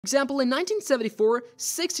Example, in 1974,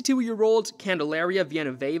 62-year-old Candelaria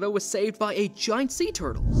Villanueva was saved by a giant sea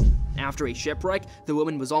turtle. After a shipwreck, the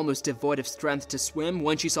woman was almost devoid of strength to swim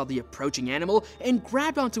when she saw the approaching animal and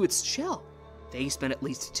grabbed onto its shell. They spent at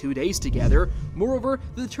least 2 days together. Moreover,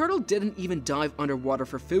 the turtle didn't even dive underwater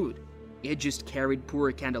for food. It just carried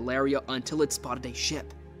poor Candelaria until it spotted a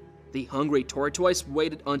ship. The hungry tortoise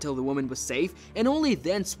waited until the woman was safe and only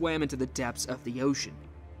then swam into the depths of the ocean.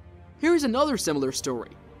 Here's another similar story.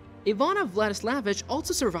 Ivana Vladislavich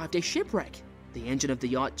also survived a shipwreck. The engine of the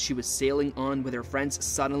yacht she was sailing on with her friends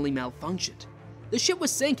suddenly malfunctioned. The ship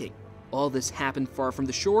was sinking. All this happened far from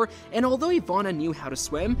the shore, and although Ivana knew how to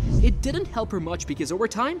swim, it didn't help her much because over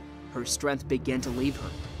time, her strength began to leave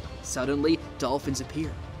her. Suddenly, dolphins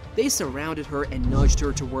appeared. They surrounded her and nudged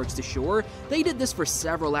her towards the shore. They did this for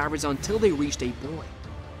several hours until they reached a buoy.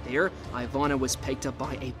 There, Ivana was picked up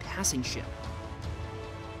by a passing ship.